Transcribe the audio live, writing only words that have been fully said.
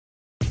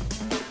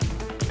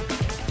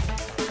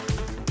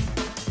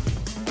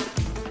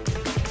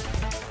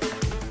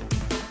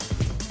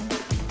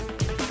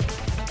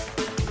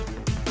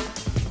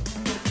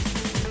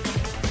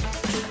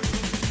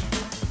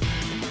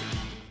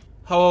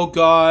Hello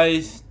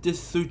guys,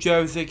 this is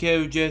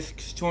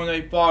Just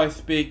 285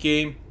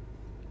 speaking.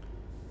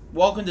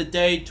 Welcome to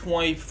day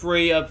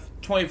 23 of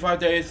 25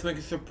 Days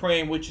Slingo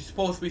Supreme, which is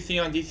supposed to be seen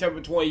on December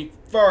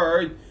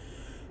 23rd.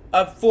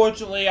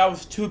 Unfortunately, I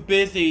was too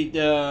busy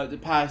the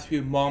past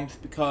few months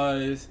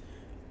because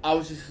I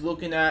was just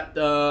looking at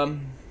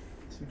some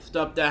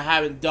stuff that I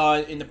haven't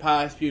done in the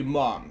past few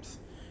months.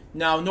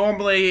 Now,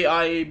 normally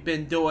I've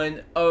been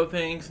doing other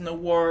things in the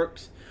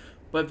works,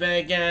 but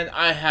then again,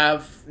 I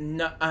have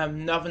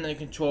nothing in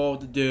control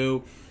to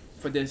do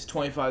for this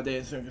 25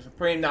 Days Slingo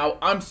Supreme. Now,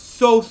 I'm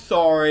so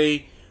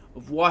sorry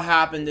of what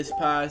happened this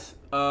past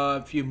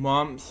few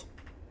months.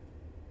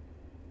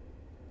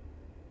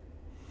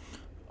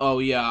 Oh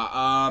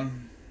yeah,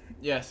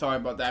 yeah, sorry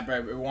about that, but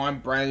everyone.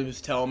 Brandon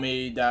was telling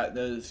me that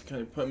this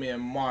could put me in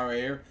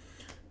moderator,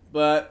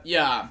 but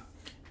yeah.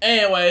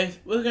 Anyways,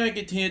 we're gonna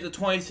continue the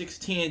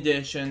 2016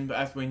 edition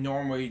as we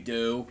normally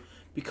do,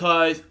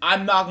 because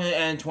I'm not gonna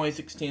end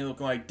 2016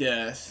 looking like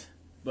this.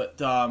 But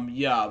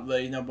yeah,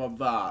 let you know about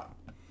that.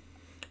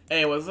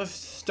 Anyways, let's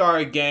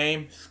start a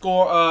game.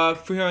 Score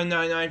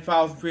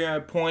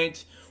 399,300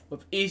 points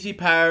with easy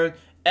pattern,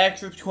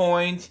 extra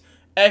coins,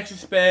 extra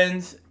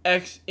spins,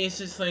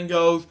 instant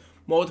slingos,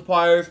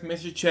 multipliers,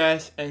 Mr.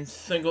 Chess, and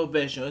single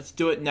vision. Let's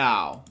do it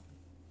now.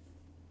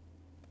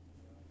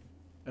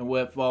 And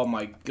with, oh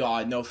my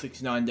god, no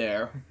 69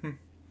 there.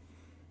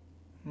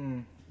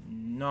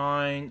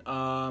 9,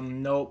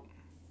 nope.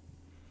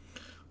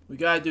 We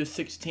gotta do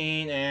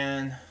 16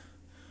 and,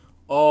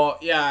 oh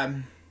yeah,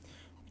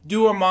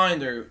 do a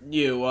reminder,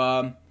 you,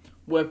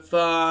 with,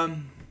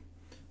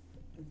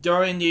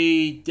 during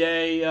the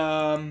day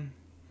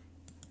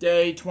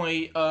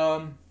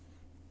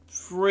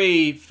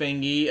 23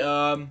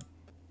 thingy,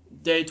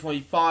 day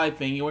 25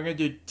 thingy, we're gonna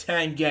do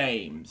 10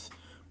 games.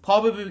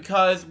 Probably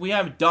because we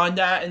haven't done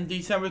that in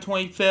December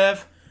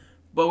 25th,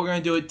 but we're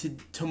going to do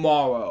it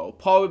tomorrow.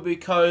 Probably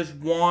because,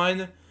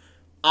 1,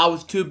 I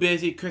was too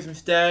busy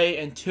Christmas Day,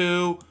 and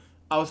 2,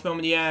 I was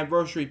filming the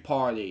anniversary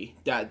party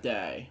that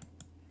day.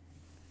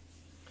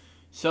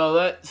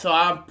 So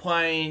I'm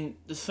playing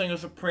the Slingo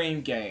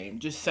Supreme game,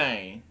 just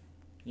saying.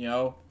 You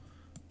know,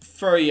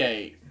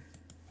 38.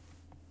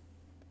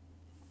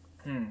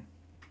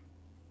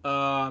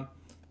 Let's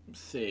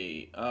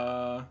see,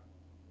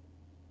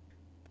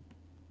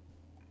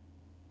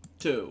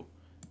 2,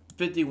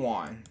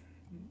 51,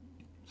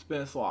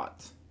 spin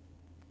slots,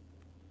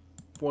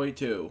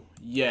 42,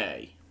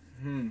 yay,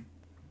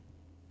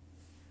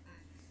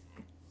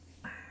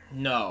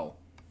 no,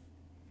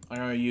 I'm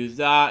gonna use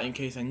that in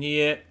case I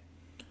need it,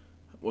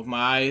 with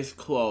my eyes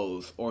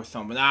closed, or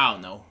something, I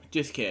don't know,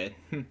 just kidding,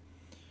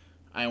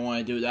 I don't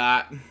want to do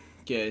that,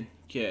 kid,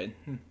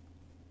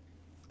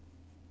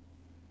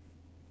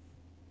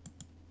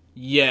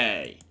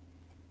 yay,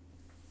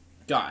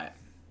 got it,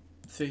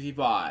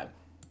 65,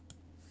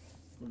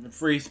 with a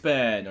free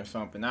spin or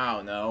something, I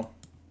don't know.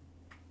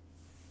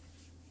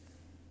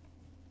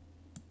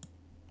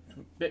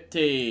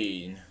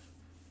 15.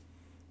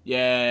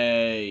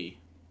 Yay.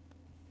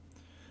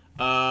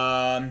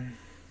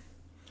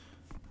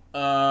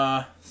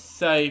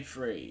 Save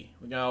free.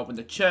 We're gonna open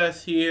the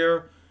chest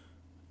here.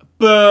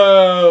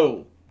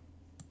 Boo!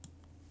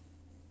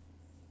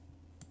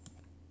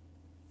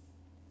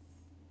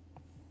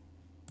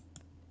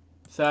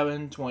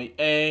 Seven,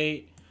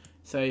 28.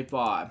 Say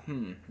 5.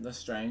 That's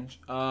strange.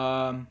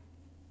 12.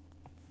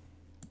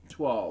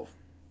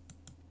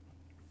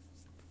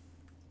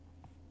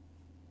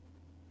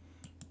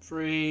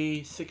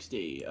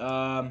 360.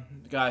 Got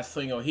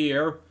Slingo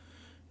here.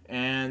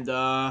 And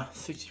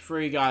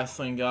 63 got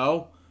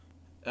Slingo.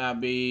 That'd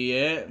be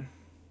it.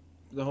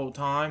 The whole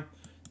time.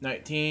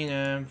 19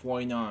 and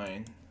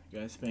 49.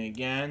 Gotta spin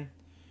again.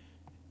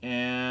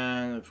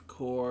 And of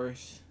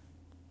course.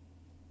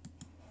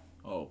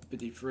 Oh,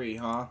 53,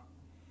 huh?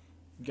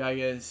 Gotta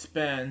get a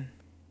spin.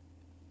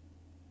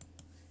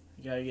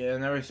 Gotta get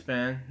another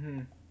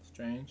spin.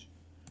 Strange.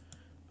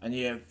 I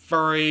need a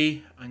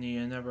furry. I need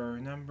another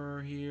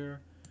number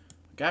here.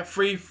 Got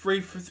free for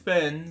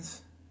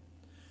spins.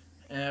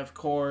 And of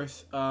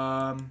course,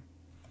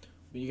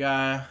 we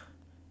gotta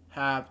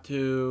have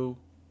to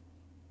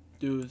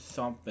do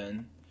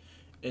something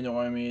in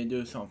order for me to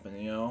do something,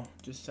 you know?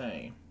 Just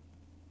saying.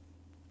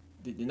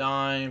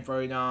 59,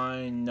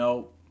 39,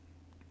 nope.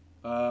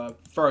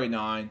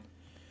 39.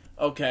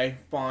 Okay,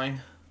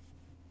 fine.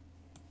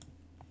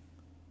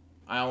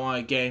 I don't want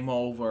a game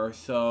over,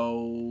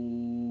 so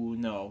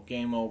no,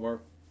 game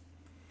over.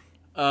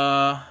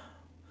 We're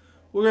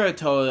gonna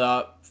total it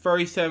up.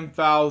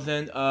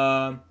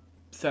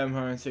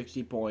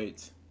 37,760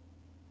 points.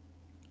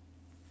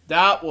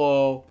 That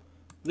will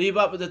leave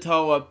up with a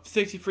total of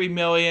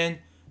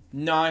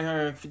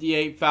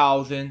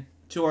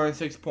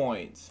 63,958,206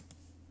 points.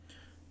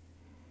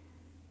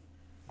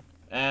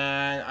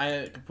 And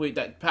I complete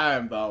that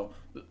pattern though.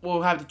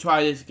 We'll have to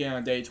try this again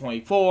on day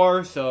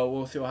 24, so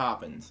we'll see what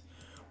happens.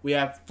 We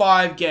have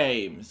 5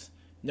 games.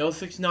 No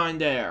 69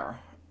 there.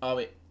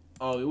 We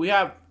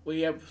have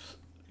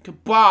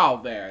Cabal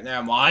there.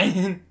 Never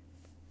mind.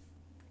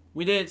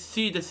 We didn't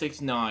see the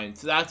 69,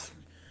 so that's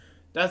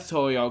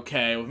totally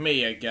okay with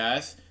me, I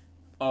guess.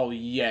 Oh,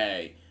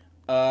 yay.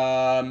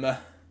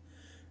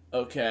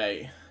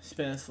 Okay.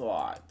 Spin a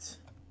slot.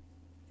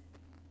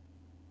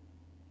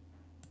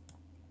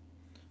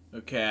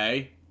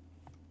 Okay.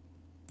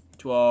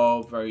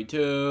 12,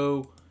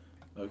 32.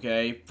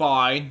 Okay,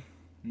 fine.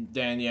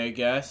 Danny, I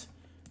guess.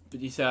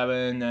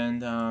 57,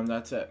 and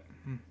that's it.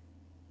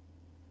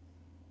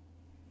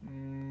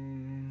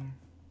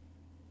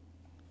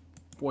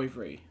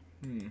 43.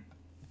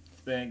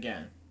 Spin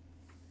again.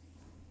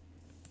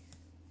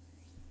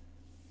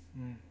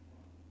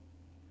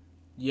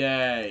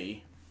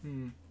 Yay.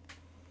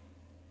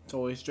 It's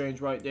always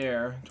strange right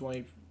there.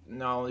 20.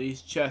 Now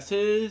these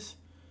chesses.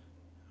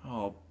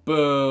 Oh,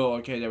 boo.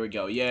 Okay, there we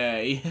go.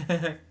 Yay.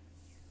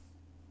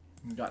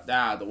 Got that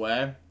out of the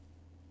way.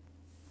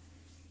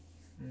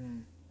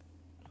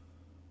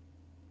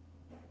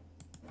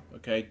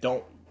 Okay,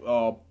 don't.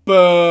 Oh, boo.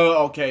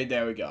 Okay,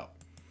 there we go.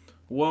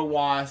 We'll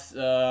watch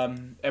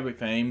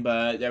everything,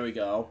 but there we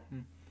go.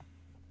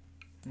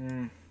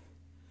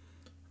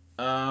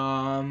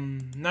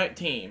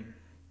 19.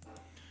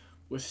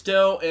 We're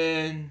still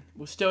in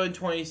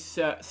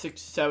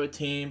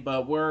 2017,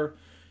 but we're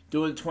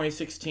doing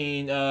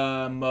 2016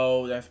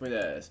 mode. That's what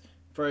it is.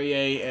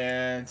 38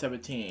 and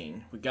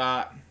 17. We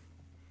got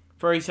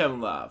 37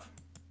 left.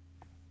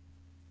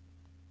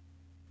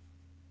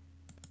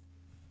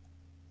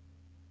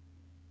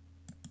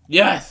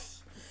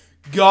 Yes!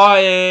 Got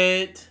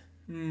it!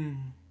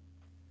 And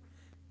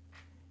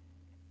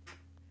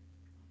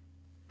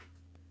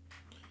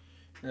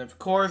of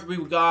course,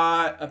 we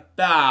got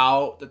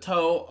about the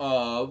total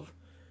of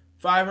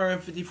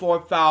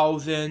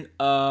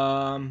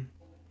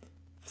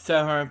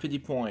 554,750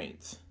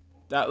 points.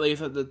 That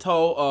leaves us the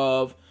total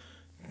of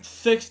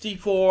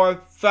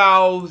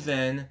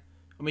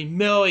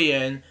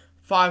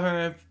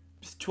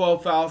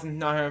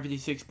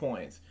 512,956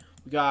 points.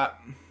 We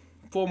got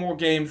 4 more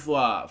games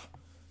left.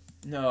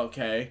 No,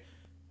 okay.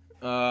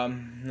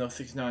 No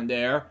 69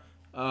 there.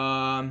 We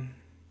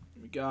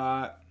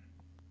got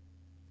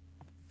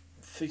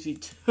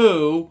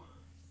 62,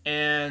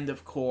 and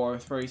of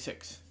course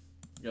 36.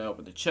 Go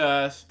open the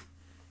chest.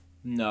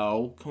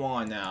 No, come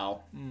on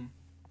now.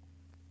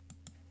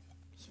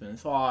 Spin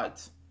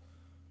slots,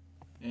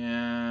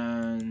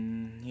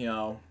 and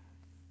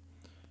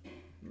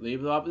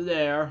leave it up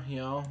there.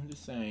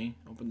 Just saying.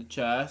 Open the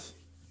chest.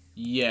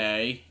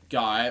 Yay,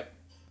 got it.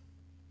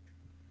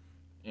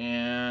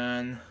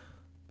 And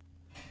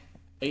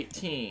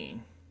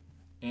 18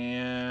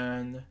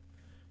 and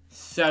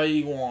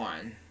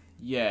 71.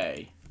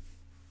 Yay.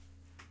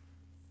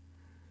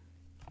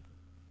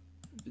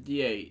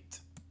 58.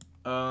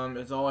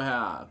 That's all I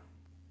have.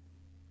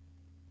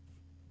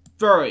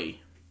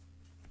 30.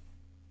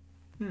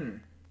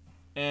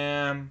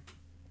 And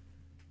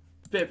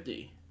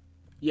 50.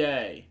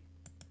 Yay.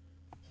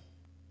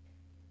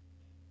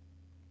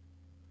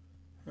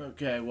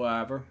 Okay,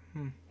 whatever.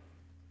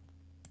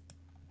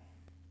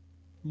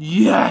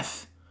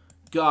 Yes!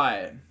 Got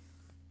it.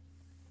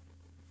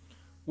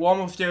 We're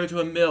almost there to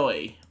a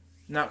milli.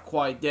 Not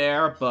quite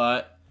there,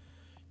 but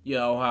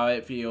how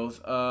it feels.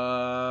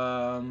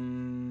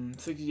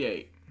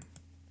 68.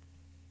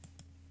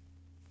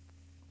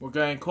 We're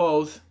getting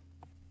close.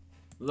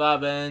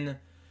 11.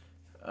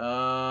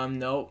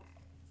 Nope.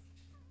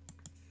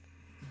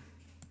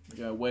 We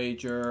gotta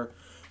wager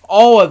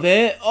all of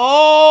it.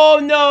 Oh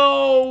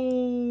no!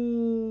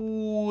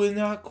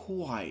 Not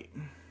quite.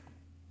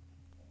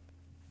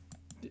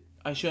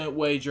 I shouldn't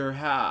wager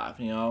half,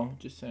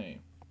 just saying.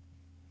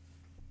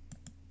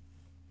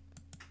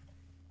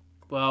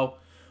 Well,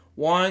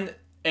 1,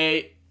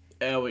 8,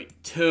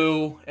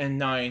 2, and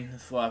 9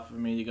 is left for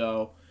me to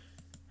go.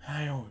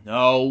 I don't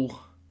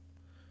know.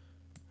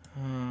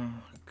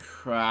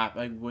 Crap,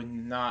 I would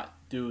not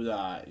do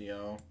that,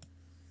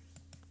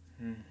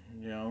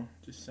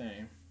 just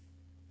saying.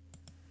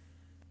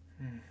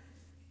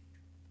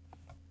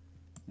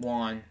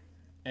 1,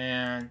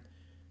 and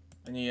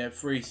I need a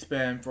free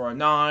spin for a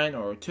 9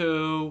 or a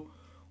 2,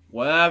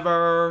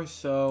 whatever,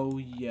 so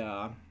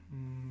yeah.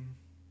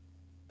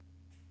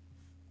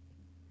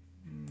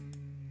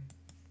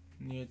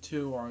 Need a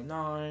 2 or a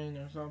 9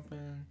 or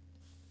something.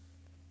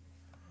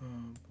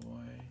 Oh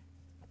boy.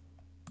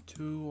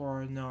 2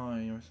 or a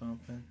 9 or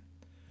something.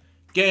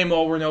 Game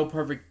over, no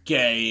perfect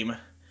game.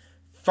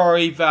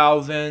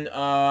 30,000,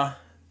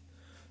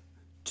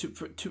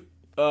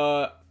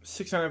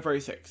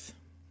 636.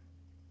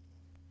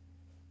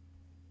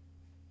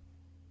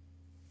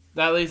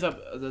 That leaves up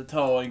the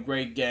total in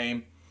great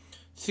game.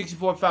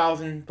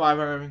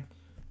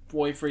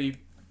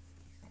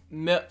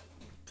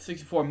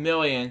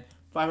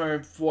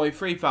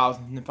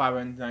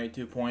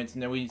 64,543,543,592 points,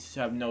 and then we just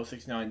have no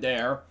 69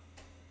 there.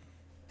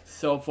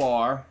 So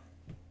far.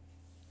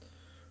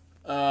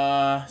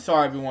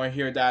 Sorry if you want to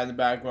hear that in the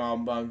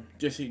background, but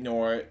just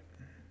ignore it.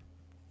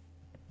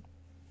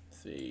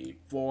 Let's see.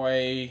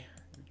 4A.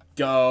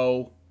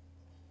 Go.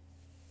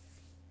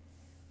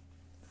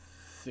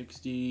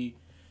 60.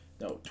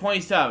 No,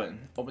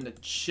 27. Open the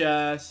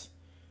chest.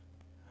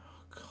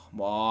 Oh,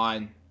 come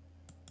on.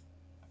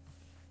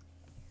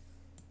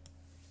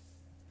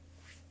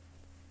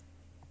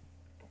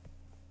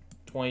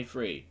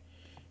 $23.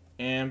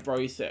 And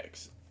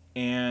 46.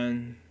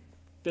 And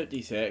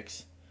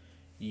 56.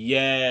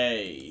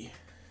 Yay.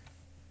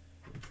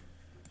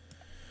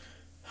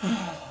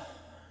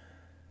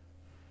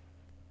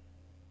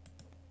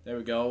 There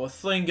we go. A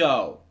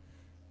Slingo.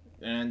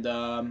 And,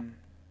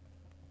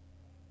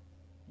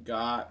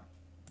 got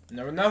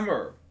another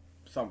number.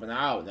 Something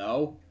I don't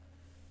know.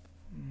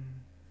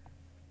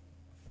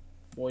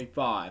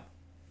 45.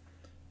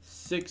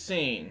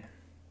 16.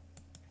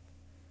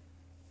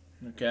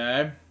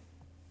 Okay.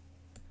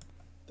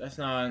 That's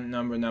not a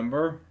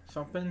number.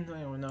 Something? I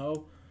don't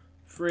know.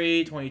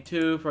 3,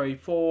 22,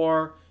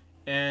 34,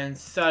 and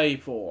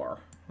 74.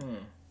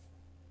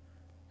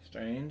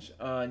 Strange.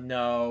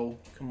 No.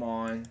 Come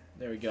on.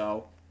 There we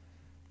go.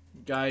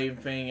 Got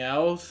anything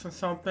else or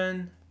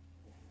something?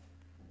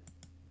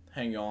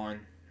 Hang on.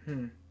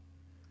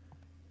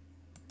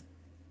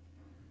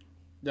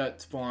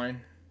 That's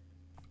fine.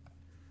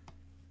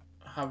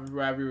 I would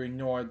rather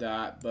ignore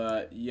that,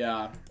 but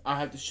yeah. I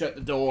have to shut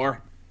the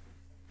door.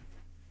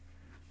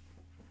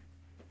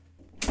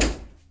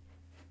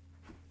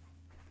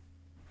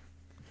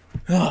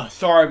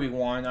 Sorry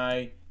everyone,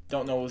 I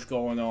don't know what's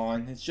going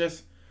on. It's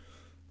just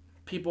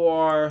people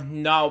are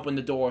not open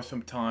the door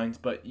sometimes,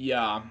 but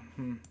yeah.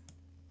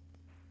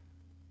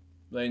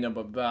 Let you know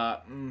about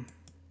that.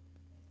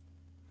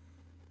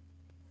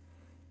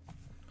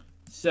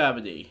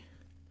 70.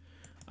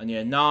 I need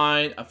a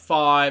 9, a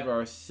 5,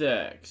 or a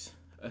 6.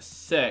 A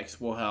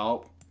 6 will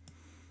help.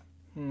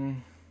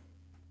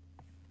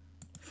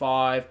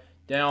 5.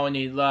 Then all I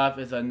need left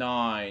is a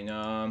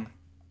 9.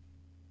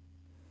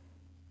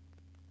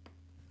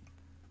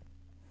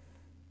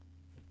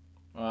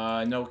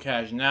 No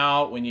cash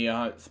now. We need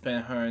to spend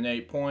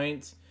 108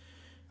 points.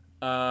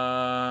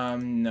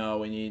 No,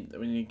 we need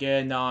to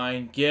get a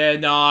 9. Get a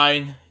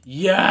 9.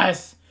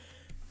 Yes!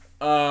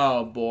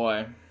 Oh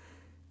boy.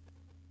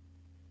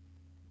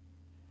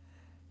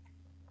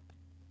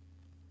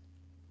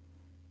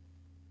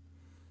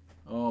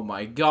 Oh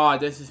my god,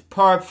 this is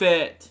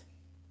perfect.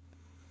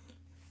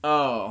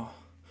 Oh.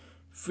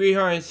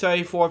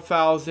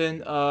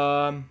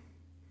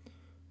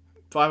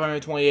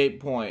 374,528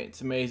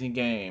 points. Amazing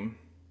game.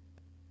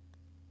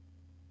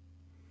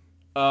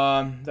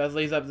 That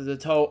leads up to the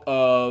total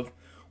of,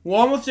 we're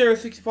almost there,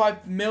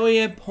 65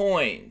 million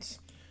points.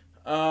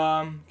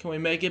 Can we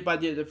make it by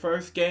the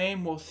first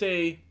game? We'll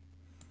see.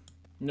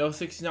 No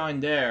 69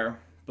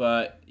 there,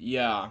 but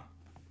yeah.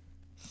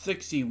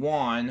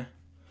 61.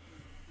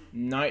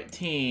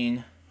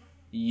 19.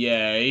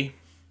 Yay.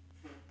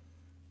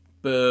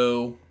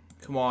 Boo.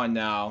 Come on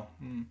now.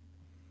 And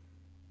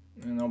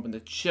open the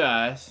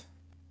chest.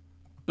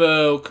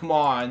 Boo. Come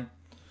on.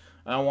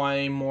 I don't want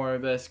any more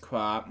of this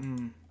crap.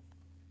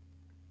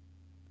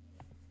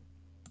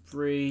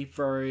 3,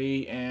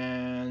 30,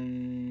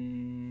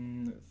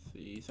 and let's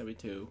see,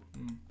 72.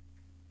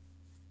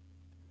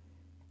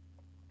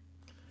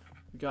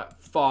 We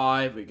got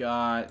 5. We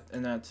got,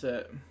 and that's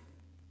it.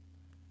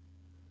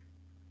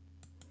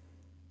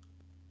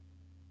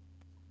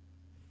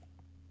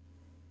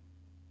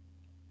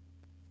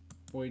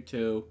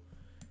 $42.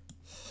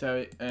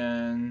 So,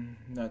 and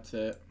that's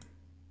it.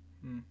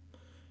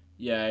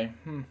 Yay.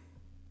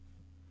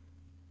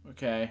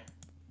 Okay.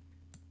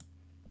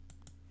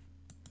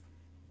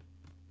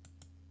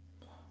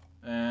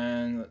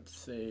 And let's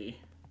see.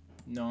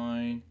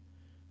 9.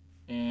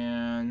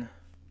 And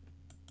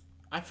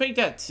I think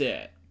that's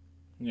it.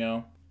 You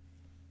know.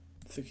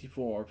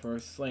 64 for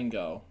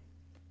Slingo.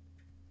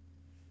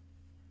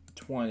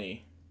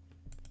 20.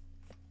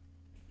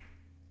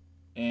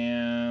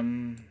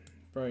 And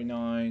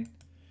 39.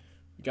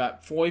 We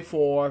got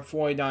 44,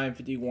 49,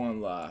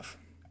 51 left.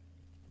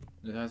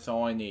 That's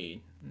all I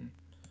need.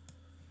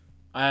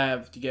 I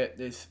have to get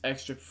this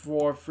extra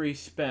 4 free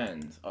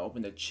spins. I'll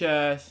open the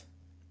chest.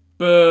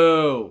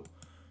 Boo!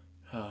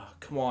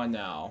 Come on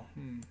now.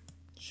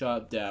 Shut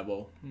up,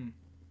 devil.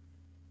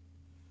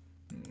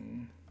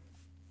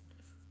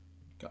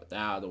 Got that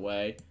out of the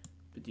way.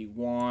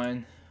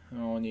 51.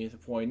 I only need a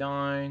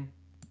 49.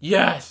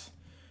 Yes!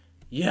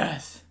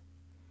 Yes!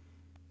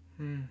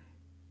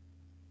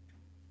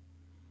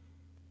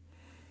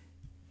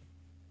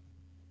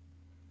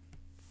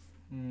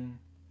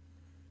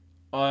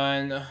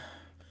 On,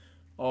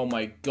 oh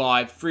my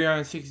god,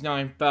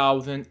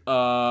 369,000,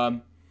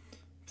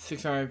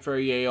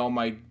 638, oh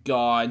my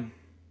god.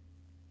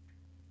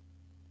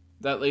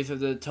 That leads to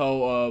the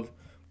total of,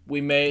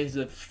 we made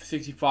the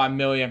 65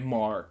 million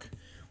mark.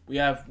 We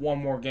have one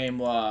more game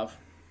left.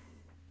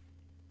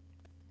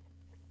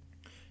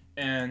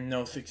 And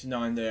no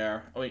 69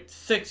 there. Oh wait,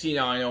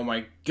 69, oh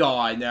my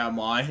god, never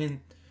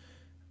mind.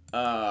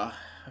 I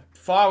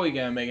thought we were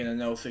gonna make it a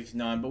no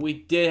 69, but we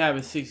did have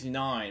a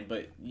 69,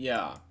 but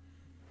yeah.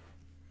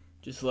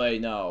 Just let you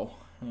know.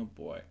 Oh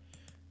boy.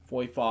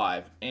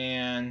 45,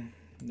 and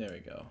there we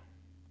go.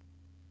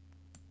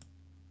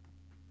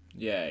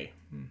 Yay.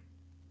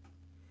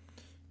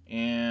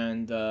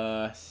 And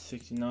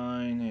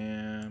 69,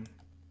 and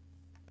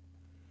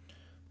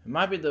it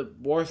might be the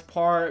worst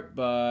part,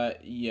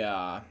 but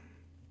yeah.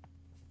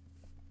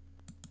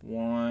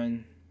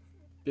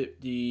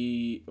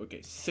 150,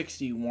 okay,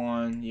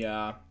 61,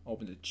 yeah.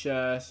 Open the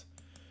chest,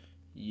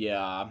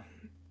 yeah.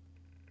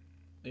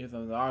 These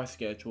are our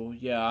schedule,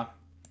 yeah.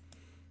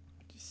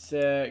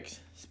 56,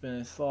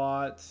 spinning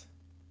slots.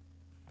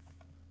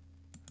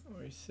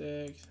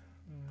 46,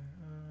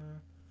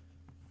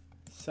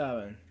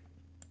 7.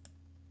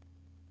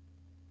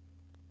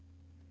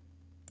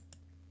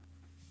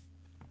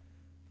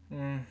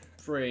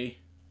 Free.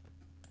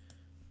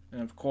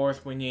 And of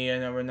course we need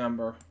another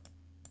number.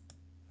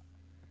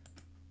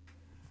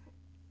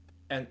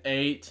 And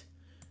 8.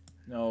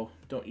 No,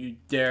 don't you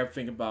dare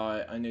think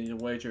about it. I need to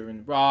wager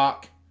in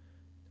rock.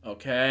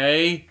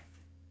 Okay.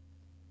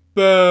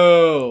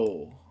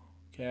 Boo.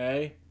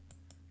 Okay.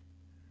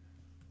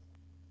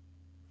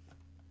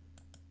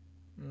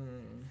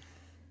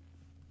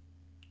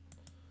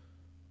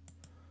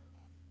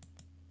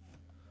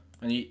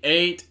 I need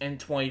 8 and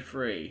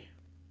 23.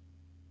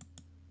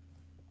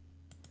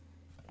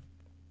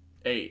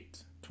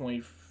 8.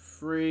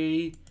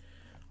 23.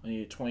 I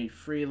need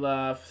 23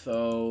 left.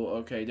 So,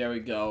 okay, there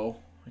we go.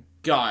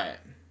 Got it.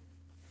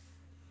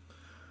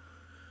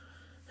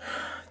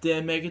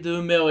 Didn't make it to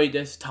a milli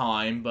this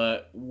time,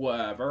 but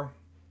whatever.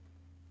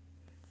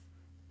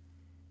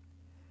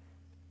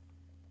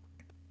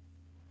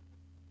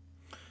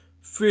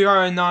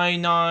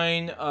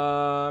 $399,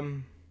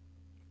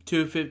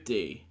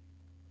 250.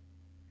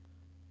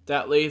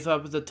 That leaves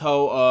up with a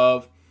total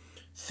of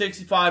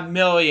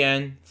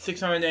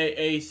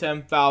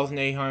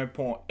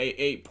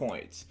 65,687,888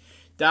 points.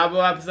 That will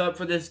wrap us up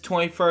for this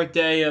 23rd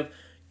day of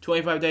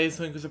 25 Days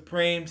Slingo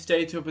Supreme.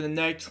 Stay tuned for the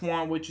next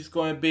one, which is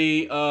going to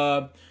be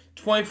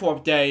 24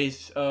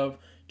 days of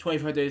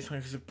 25 Days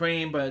Slingo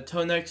Supreme. But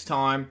until next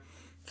time,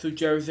 through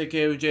Jerry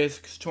J.J.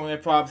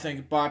 25 saying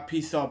goodbye.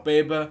 Peace out,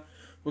 baby.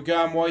 We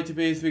got more to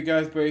be with you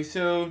guys very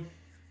soon.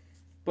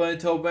 But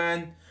until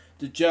then,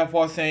 the Jeff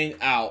was saying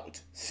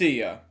out. See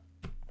ya.